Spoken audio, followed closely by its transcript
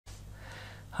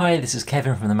Hi, this is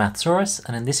Kevin from the Mathsaurus,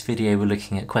 and in this video we're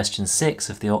looking at question 6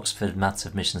 of the Oxford Maths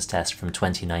Admissions Test from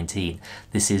 2019.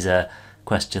 This is a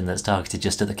question that's targeted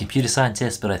just at the computer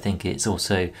scientists, but I think it's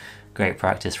also great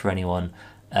practice for anyone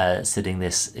sitting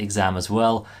this exam as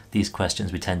well. These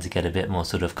questions we tend to get a bit more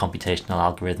sort of computational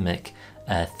algorithmic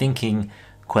thinking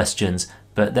questions,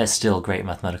 but they're still great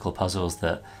mathematical puzzles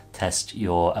that test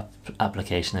your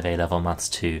application of A-level maths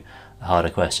to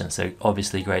harder questions. So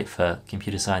obviously great for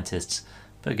computer scientists,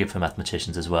 but good for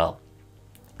mathematicians as well.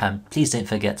 Please don't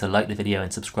forget to like the video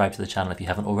and subscribe to the channel if you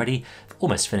haven't already. I've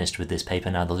almost finished with this paper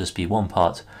now. There'll just be one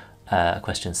part,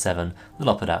 question 7, that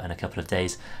I'll put out in a couple of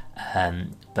days.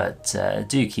 But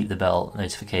do keep the bell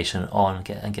notification on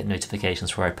and get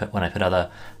notifications when I put other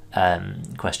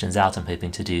questions out. I'm hoping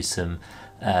to do some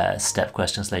step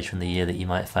questions later in the year that you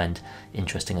might find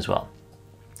interesting as well.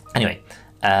 Anyway,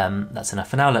 that's enough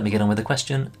for now. Let me get on with the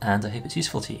question, and I hope it's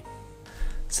useful to you.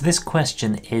 So this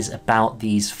question is about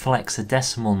these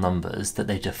flexadecimal numbers that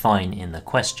they define in the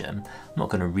question. I'm not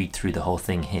going to read through the whole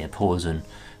thing here. Pause and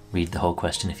read the whole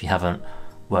question if you haven't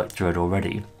worked through it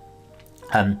already.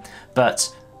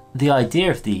 But the idea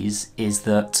of these is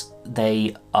that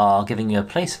they are giving you a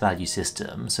place value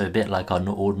system, so a bit like our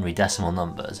ordinary decimal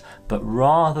numbers, but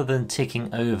rather than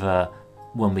ticking over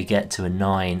when we get to a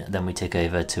 9, then we tick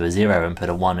over to a 0 and put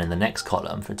a 1 in the next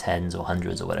column for tens or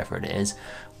hundreds or whatever it is,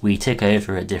 we tick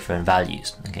over at different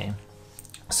values. Okay,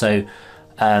 so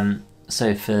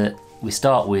we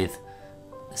start with,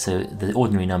 so the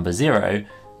ordinary number 0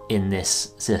 in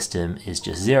this system is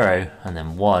just 0, and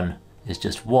then 1 is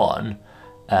just 1,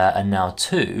 and now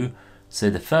 2, so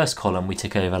the first column we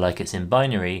tick over like it's in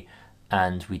binary,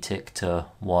 and we tick to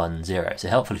 1, 0. So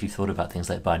helpful if you've thought about things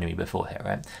like binary before here,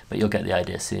 right? But you'll get the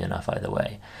idea soon enough either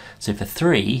way. So for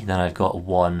 3, then I've got a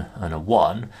 1 and a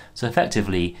 1. So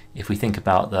effectively, if we think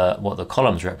about what the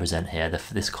columns represent here,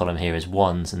 this column here is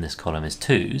 1s and this column is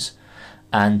 2s.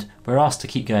 And we're asked to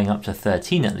keep going up to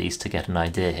 13 at least to get an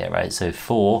idea here, right? So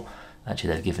 4,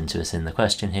 actually they've given to us in the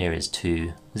question here, is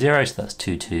 2 zeros, so that's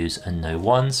 2 2s and no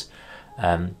 1s.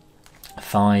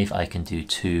 5, I can do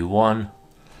 2 1.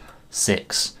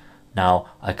 6. Now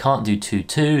I can't do 2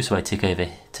 2, so I tick over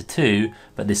to 2,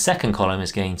 but this second column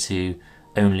is going to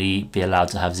only be allowed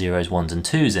to have 0s, 1s and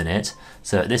 2s in it,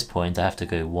 so at this point I have to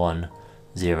go 1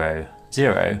 0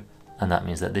 0, and that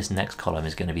means that this next column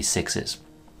is going to be 6s.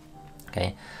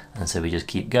 Okay, and so we just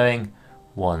keep going.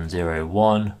 1 0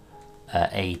 1,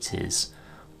 8 is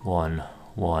 1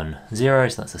 1 0,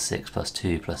 so that's a 6 plus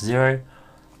 2 plus 0.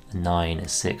 9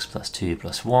 is 6 plus 2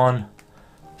 plus 1.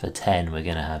 For 10 we're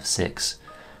going to have 6,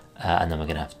 and then we're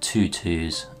going to have 2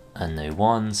 2s and no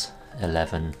 1s.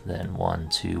 11, then 1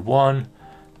 2 1.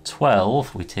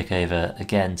 12 we tick over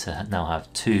again to now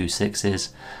have 2 6s,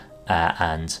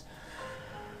 and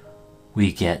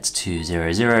we get to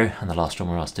 0 0, and the last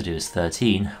one we're asked to do is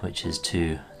 13, which is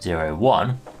 2 0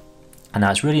 1. And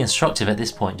now it's really instructive at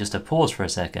this point just to pause for a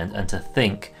second and to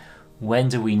think, what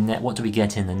do we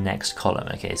get in the next column?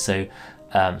 Okay, so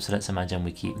let's imagine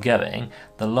we keep going.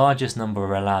 The largest number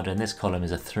we're allowed in this column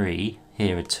is a 3,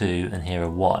 here a 2, and here a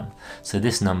 1. So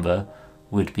this number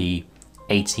would be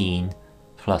 18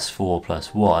 plus 4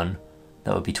 plus 1,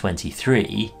 that would be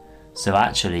 23. So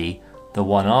actually, the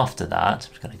one after that, I'm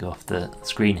just going to go off the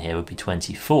screen here, would be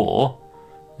 24,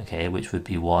 okay, which would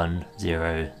be 1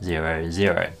 0 0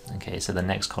 0. Okay, so the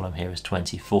next column here is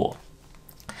 24.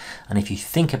 And if you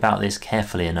think about this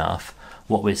carefully enough,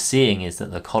 what we're seeing is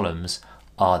that the columns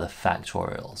are the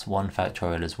factorials. 1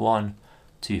 factorial is 1,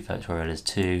 2 factorial is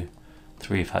 2,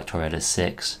 3 factorial is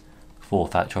 6, 4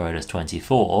 factorial is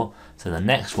 24. So the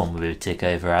next one we would tick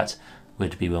over at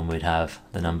would be when we'd have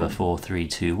the number 4 3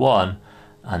 2 1,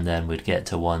 and then we'd get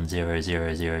to 1 0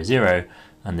 0 0 0,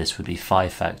 and this would be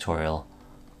 5 factorial,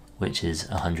 which is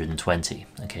 120.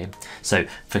 Okay, so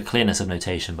for clearness of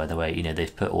notation, by the way, you know,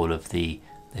 they've put all of these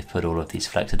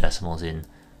flexadecimals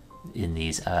in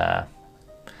these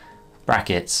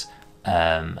brackets,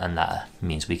 and that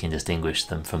means we can distinguish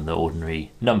them from the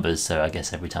ordinary numbers. So I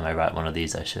guess every time I write one of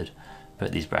these I should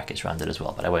put these brackets around it as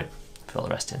well, but I won't fill the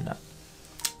rest in now.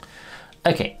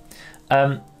 Okay,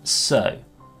 so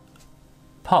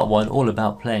part 1, all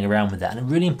about playing around with that,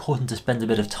 and really important to spend a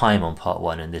bit of time on part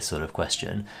 1 in this sort of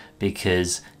question,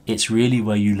 because it's really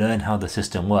where you learn how the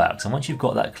system works, and once you've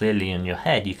got that clearly in your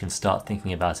head you can start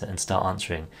thinking about it and start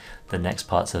answering the next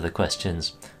parts of the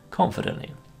questions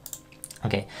confidently.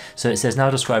 Okay, so it says,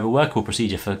 now describe a workable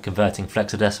procedure for converting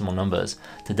flexadecimal numbers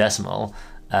to decimal,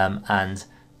 and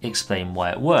explain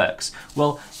why it works.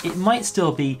 Well, it might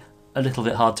still be a little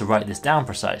bit hard to write this down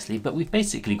precisely, but we've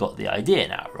basically got the idea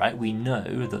now, right? We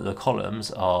know that the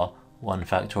columns are 1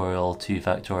 factorial, 2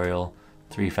 factorial,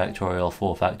 3 factorial,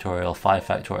 4 factorial, 5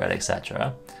 factorial,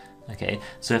 etc. Okay,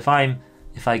 so if I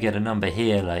get a number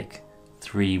here like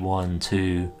 3, 1,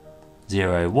 2,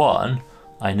 0, 1,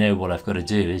 I know what I've got to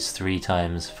do is 3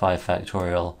 times 5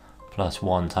 factorial plus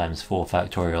 1 times 4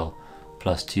 factorial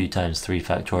plus 2 times 3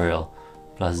 factorial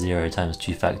plus 0 times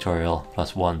 2 factorial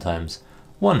plus 1 times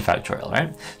 1 factorial,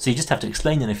 right? So you just have to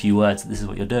explain in a few words that this is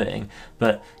what you're doing.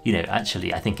 But, you know,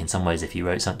 actually, I think in some ways if you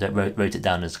wrote it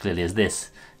down as clearly as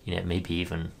this, you know, maybe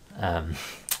even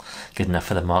good enough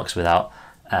for the marks without,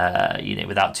 you know,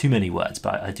 without too many words.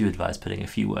 But I do advise putting a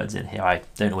few words in here. I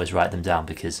don't always write them down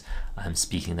because I'm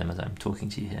speaking them as I'm talking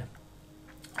to you here.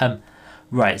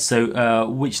 Right, so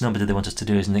which number do they want us to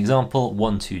do as an example?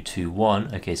 1, 2, 2,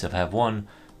 1. Okay, so if I have 1,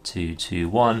 2, 2,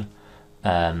 1,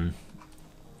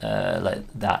 like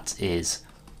that is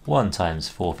 1 times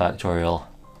 4 factorial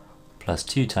plus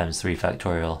 2 times 3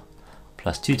 factorial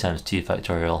plus 2 times 2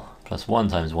 factorial plus 1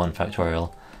 times 1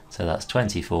 factorial. So that's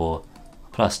 24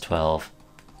 plus 12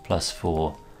 plus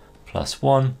 4 plus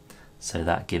 1. So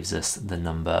that gives us the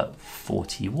number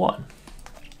 41.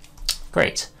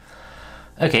 Great.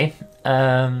 Okay,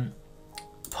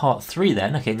 part 3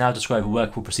 then. Okay, now describe a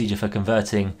workable procedure for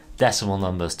converting decimal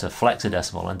numbers to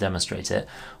flexadecimal and demonstrate it.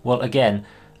 Well, again,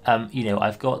 you know,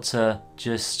 I've got to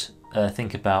just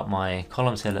think about my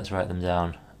columns here. Let's write them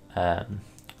down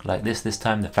like this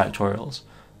time, the factorials.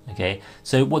 Okay,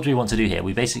 so what do we want to do here?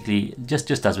 We basically,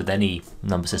 just as with any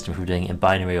number system, if we're doing it in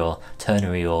binary or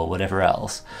ternary or whatever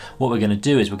else, what we're going to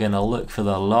do is we're going to look for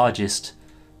the largest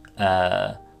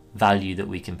value that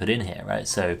we can put in here, right?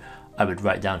 So I would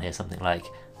write down here something like,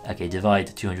 okay, divide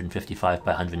 255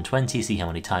 by 120, see how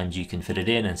many times you can fit it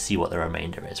in and see what the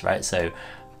remainder is, right? So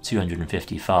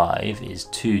 255 is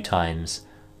 2 times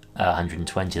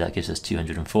 120, that gives us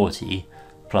 240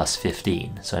 plus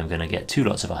 15. So I'm going to get 2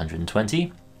 lots of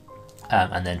 120.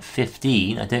 And then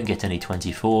 15, I don't get any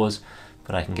 24s,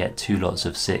 but I can get 2 lots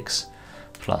of 6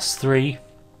 plus 3.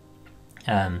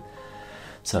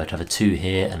 So I'd have a 2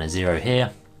 here and a 0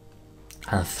 here.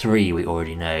 And 3 we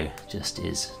already know just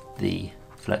is the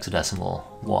flexadecimal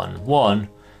 1, 1.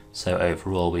 So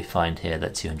overall we find here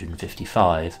that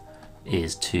 255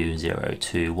 is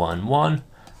 20211.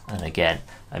 And again,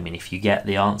 I mean, if you get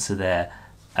the answer there,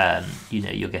 you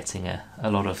know, you're getting a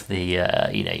lot of the,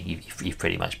 you know, you've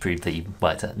pretty much proved that you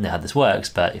might know how this works,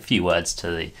 but a few words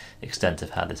to the extent of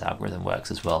how this algorithm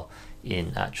works as well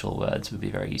in actual words would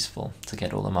be very useful to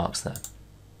get all the marks there.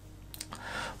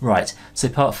 Right, so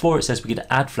part 4, it says we can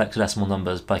add flexadecimal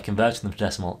numbers by converting them to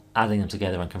decimal, adding them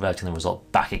together and converting the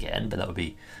result back again, but that would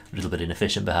be a little bit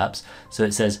inefficient perhaps. So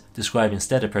it says describe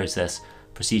instead a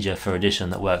procedure for addition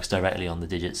that works directly on the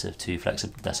digits of 2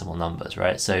 flexadecimal numbers,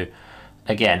 right? So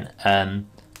again,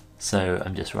 so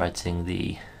I'm just writing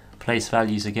the place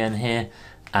values again here,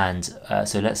 and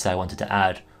so let's say I wanted to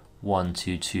add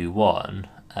 1221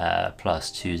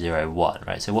 plus 201,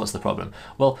 right? So what's the problem?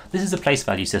 Well, this is a place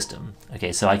value system,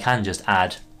 okay, so I can just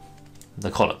add the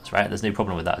columns, right? There's no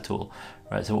problem with that at all,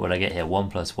 right? So what would I get here? 1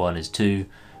 plus 1 is 2,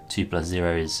 2 plus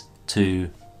 0 is 2,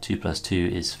 2 plus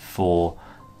 2 is 4,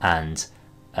 and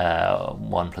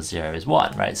 1 plus 0 is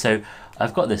 1, right? So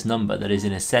I've got this number that is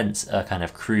in a sense a kind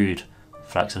of crude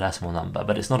flexadecimal number,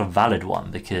 but it's not a valid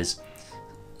one because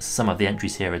some of the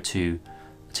entries here are too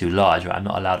large, right? I'm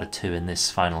not allowed a 2 in this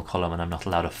final column and I'm not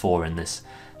allowed a 4 in this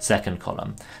second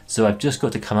column. So I've just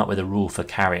got to come up with a rule for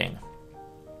carrying,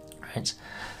 right?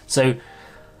 So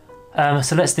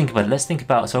so let's think about it. Let's think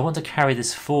about, so I want to carry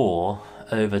this 4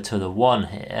 over to the 1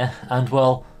 here, and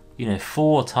well, you know,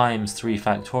 4 times 3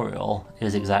 factorial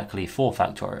is exactly 4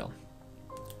 factorial.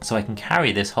 So I can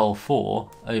carry this whole 4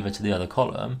 over to the other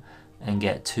column and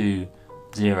get 2,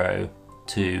 0,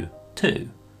 2, 2,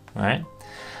 right?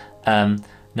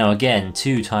 Now again,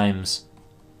 2 times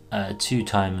 1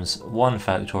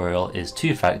 factorial is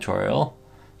 2 factorial,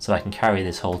 so I can carry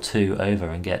this whole 2 over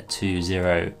and get 2,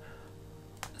 0,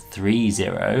 3,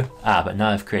 0. But now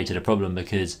I've created a problem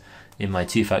because in my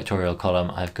 2 factorial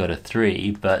column I've got a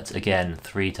 3, but again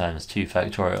 3 times 2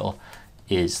 factorial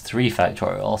is 3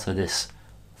 factorial, so this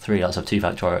 3 lots of 2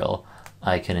 factorial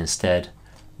I can instead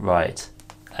write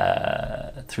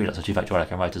 3 lots of 2 factorial I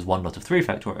can write as 1 lot of 3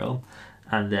 factorial,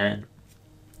 and then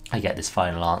I get this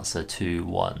final answer 2,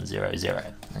 1, 0,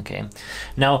 0. Okay,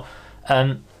 now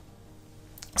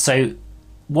so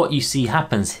what you see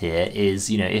happens here is,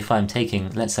 you know, if I'm taking,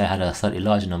 let's say I had a slightly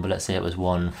larger number, let's say it was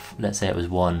 1,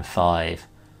 5,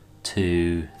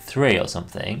 2, 3 or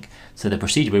something. So the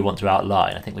procedure we want to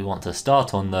outline, I think we want to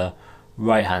start on the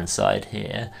right hand side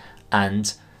here,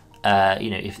 and you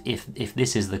know, if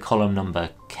this is the column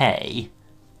number k,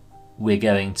 we're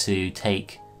going to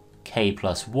take k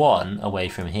plus 1 away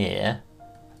from here,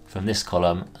 from this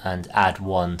column, and add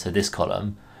 1 to this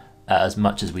column as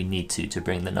much as we need to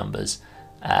bring the numbers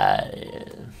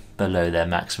below their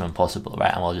maximum possible,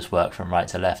 right? And we'll just work from right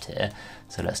to left here.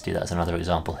 So let's do that as another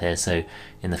example here. So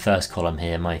in the first column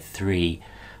here, my 3,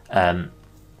 I'm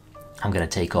going to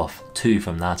take off 2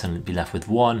 from that and be left with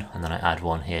 1, and then I add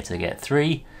 1 here to get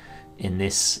 3. In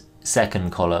this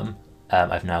second column,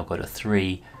 I've now got a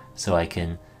 3, so I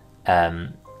can,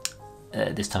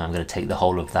 this time I'm going to take the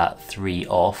whole of that 3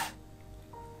 off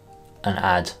and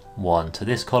add 1 to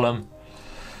this column.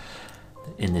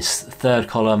 In this third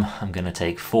column, I'm going to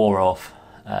take 4 off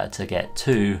to get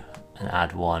 2 and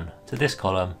add 1 to this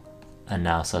column, and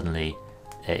now suddenly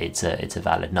it's a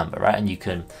valid number, right? And you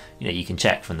can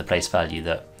check from the place value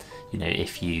that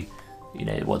if you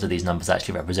what do these numbers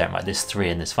actually represent, right? This 3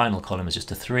 in this final column is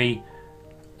just a 3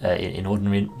 in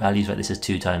ordinary values, right? This is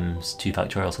 2 times 2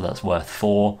 factorial, so that's worth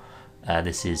 4.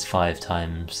 This is 5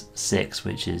 times 6,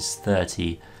 which is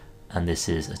 30, and this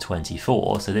is a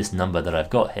 24. So this number that I've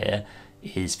got here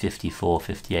is 54,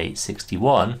 58,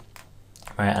 61,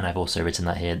 right? And I've also written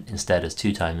that here instead as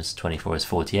 2 times 24 is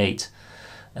 48,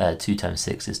 2 times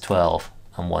 6 is 12,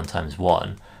 and 1 times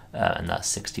 1, and that's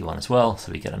 61 as well.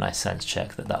 So we get a nice sense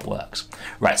check that that works.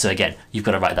 Right, so again, you've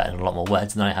got to write that in a lot more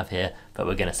words than I have here, but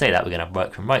we're going to say that. We're going to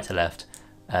work from right to left,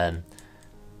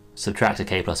 subtract a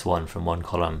k plus 1 from one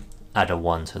column, add a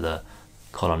 1 to the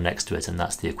column next to it, and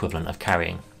that's the equivalent of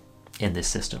carrying in this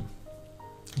system.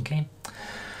 Okay.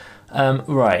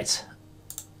 Right,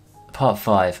 part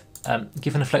 5.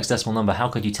 Given a flexed decimal number, how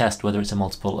could you test whether it's a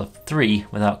multiple of 3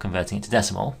 without converting it to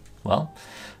decimal? Well,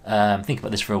 think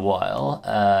about this for a while.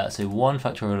 So 1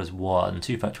 factorial is 1,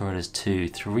 2 factorial is 2,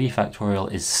 3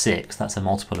 factorial is 6. That's a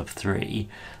multiple of 3.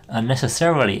 And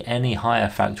necessarily any higher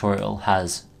factorial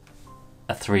has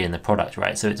a 3 in the product,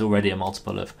 right? So it's already a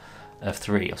multiple of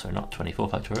 3. Oh, sorry, not 24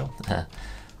 factorial.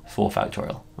 4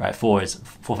 factorial, right? 4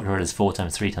 factorial is 4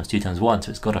 times 3 times 2 times 1, so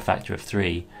it's got a factor of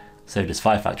 3. So does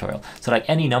 5 factorial. So like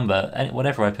any number,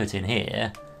 whatever I put in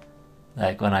here,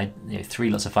 like when I 3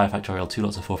 lots of 5 factorial, 2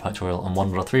 lots of 4 factorial, and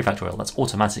 1 lot of 3 factorial, that's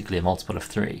automatically a multiple of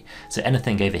 3. So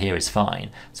anything over here is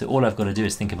fine. So all I've got to do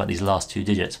is think about these last 2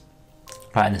 digits.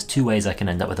 Right, and there's 2 ways I can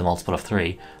end up with a multiple of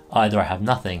 3. Either I have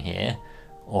nothing here,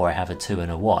 or I have a 2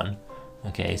 and a 1.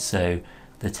 Okay, so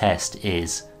the test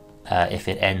is if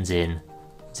it ends in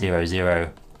 0,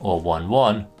 0 or 1,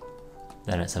 1,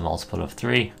 then it's a multiple of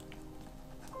 3.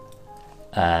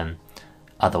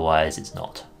 Otherwise it's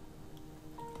not.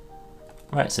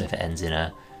 Right, so if it ends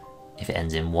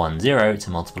in 1, 0, it's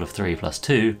a multiple of 3 plus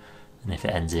 2, and if it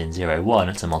ends in 0, 1,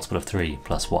 it's a multiple of 3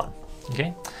 plus 1.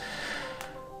 Okay,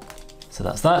 so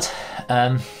that's that.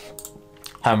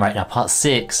 Right, now part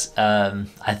 6,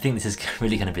 I think this is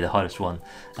really going to be the hardest one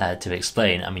to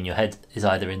explain. I mean, your head is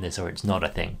either in this or it's not, I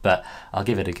think, but I'll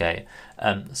give it a go.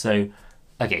 So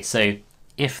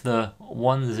if the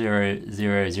 1, 0,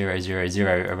 0, 0, 0,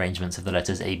 0 arrangements of the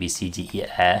letters A, B, C, D, E,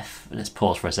 F, let's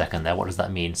pause for a second there. What does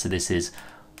that mean? So this is,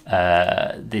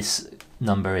 this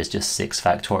number is just 6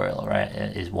 factorial, right?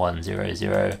 It is 1, 0,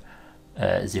 0,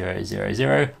 0, 0,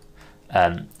 0.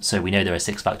 So we know there are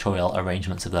 6 factorial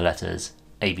arrangements of the letters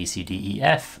A, B, C, D, E,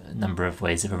 F. Number of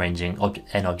ways of arranging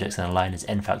n objects in a line is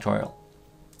n factorial.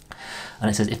 And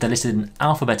it says if they're listed in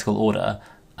alphabetical order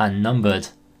and numbered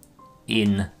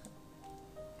in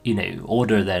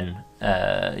order, then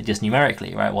just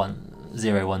numerically, right? 1,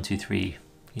 0, 1, 2, 3,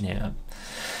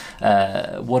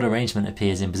 what arrangement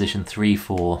appears in position 3,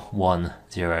 4, 1,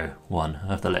 0, 1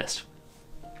 of the list?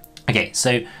 Okay,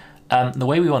 so the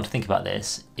way we want to think about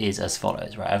this is as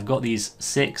follows, right? I've got these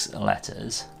 6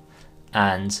 letters,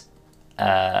 and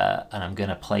I'm going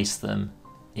to place them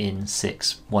in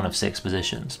one of 6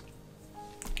 positions.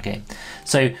 Okay,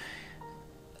 so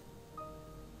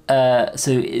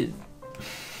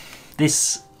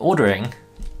this ordering,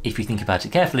 if you think about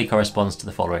it carefully, corresponds to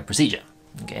the following procedure.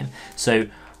 Okay, so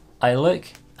I look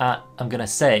at, I'm going to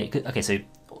say, okay, so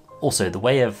also the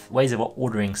ways of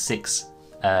ordering 6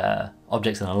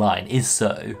 objects in a line is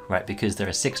so, right, because there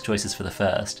are 6 choices for the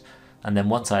first, and then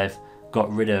once I've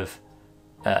got rid of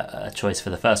a choice for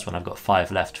the first one, I've got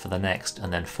 5 left for the next,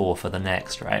 and then 4 for the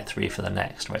next, right, 3 for the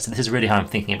next, right? So this is really how I'm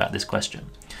thinking about this question,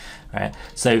 right?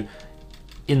 So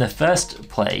in the first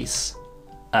place,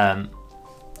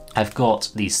 I've got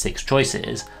these 6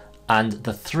 choices, and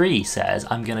the 3 says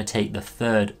I'm going to take the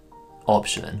third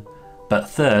option, but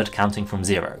third counting from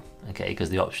 0, okay,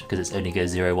 because it only goes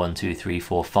 0, 1, 2, 3,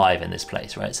 4, 5 in this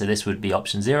place, right? So this would be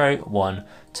option 0, 1,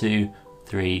 2,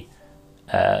 3,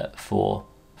 4,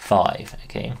 5,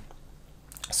 okay?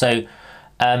 So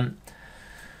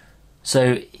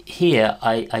So here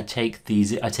I take the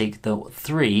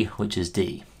 3, which is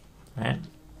D, right?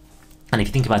 And if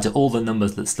you think about it, all the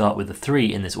numbers that start with the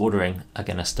 3 in this ordering are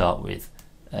going to start with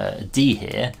D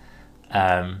here.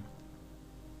 There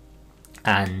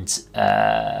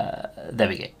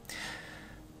we go.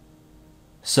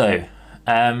 So,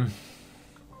 and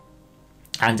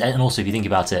also if you think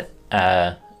about it,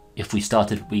 if we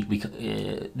started,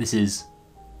 this is,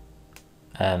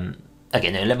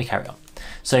 okay, no, let me carry on.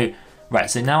 So, right,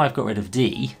 so now I've got rid of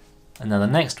D, and now the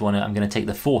next one, I'm going to take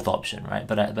the 4th option, right?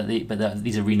 But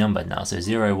these are renumbered now, so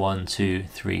 0, 1, 2,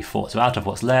 3, 4. So out of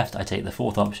what's left, I take the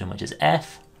 4th option, which is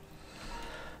F,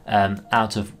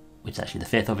 which is actually the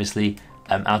 5th, obviously.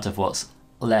 Out of what's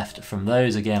left from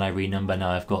those, again, I renumber.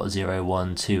 Now I've got 0,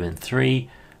 1, 2, and 3,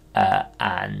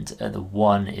 and the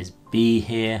 1 is B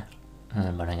here.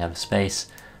 I'm running out of space,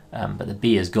 but the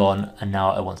B is gone, and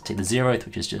now I want to take the 0th,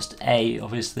 which is just A,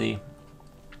 obviously,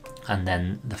 and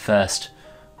then the 1st,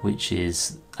 which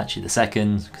is actually the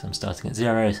 2nd, because I'm starting at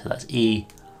 0, so that's E,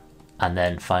 and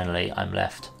then finally I'm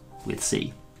left with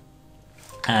C.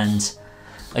 And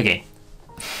okay,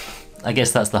 I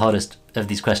guess that's the hardest of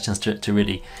these questions to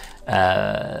really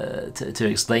to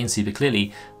explain super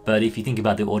clearly, but if you think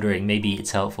about the ordering, maybe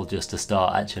it's helpful just to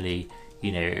start actually,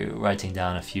 you know, writing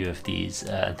down a few of these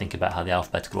and think about how the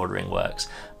alphabetical ordering works.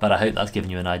 But I hope that's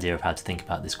given you an idea of how to think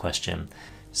about this question.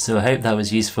 So I hope that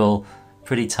was useful.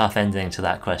 Pretty tough ending to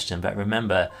that question, but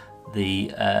remember,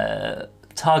 the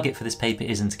target for this paper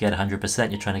isn't to get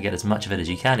 100%. You're trying to get as much of it as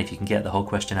you can. If you can get the whole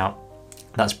question out,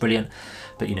 that's brilliant.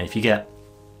 But you know, if you get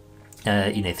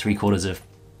you know, 3/4 of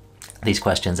these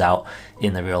questions out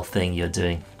in the real thing, you're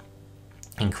doing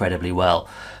incredibly well.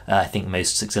 I think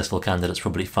most successful candidates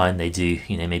probably find they do,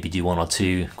 you know, maybe do 1 or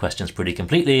 2 questions pretty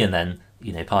completely, and then,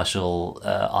 you know, partial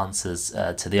answers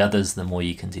to the others. The more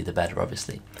you can do, the better,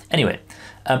 obviously. Anyway,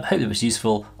 hope it was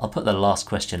useful. I'll put the last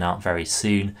question out very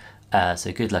soon.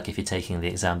 So good luck if you're taking the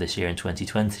exam this year in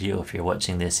 2020, or if you're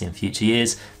watching this in future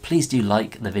years. Please do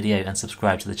like the video and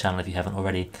subscribe to the channel if you haven't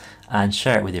already, and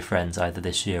share it with your friends either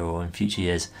this year or in future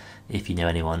years if you know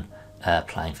anyone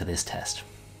applying for this test.